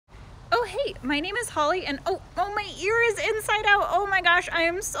hey, my name is Holly, and oh, my ear is inside out. Oh my gosh, I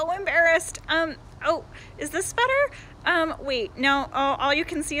am so embarrassed. Oh, is this better? Wait, no, oh, all you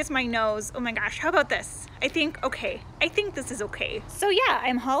can see is my nose. Oh my gosh, how about this? I think this is okay. So yeah,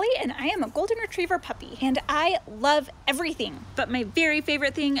 I'm Holly, and I am a golden retriever puppy, and I love everything. But my very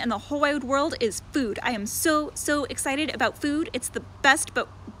favorite thing in the whole wide world is food. I am so excited about food. It's the best, but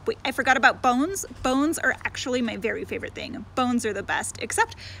wait, I forgot about bones. Bones are actually my very favorite thing. Bones are the best,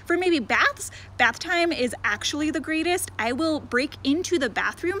 except for maybe baths. Bath time is actually the greatest. I will break into the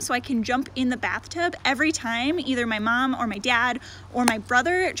bathroom so I can jump in the bathtub every time either my mom or my dad or my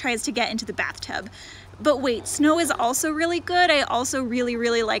brother tries to get into the bathtub. But wait, snow is also really good. I also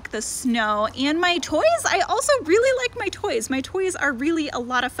really like the snow. And my toys, I also really like my toys. My toys are really a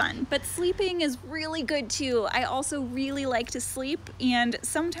lot of fun. But sleeping is really good too. I also really like to sleep, and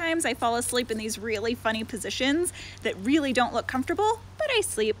sometimes I fall asleep in these really funny positions that really don't look comfortable, but I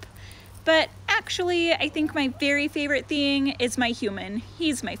sleep. But actually, I think my very favorite thing is my human.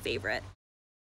 He's my favorite.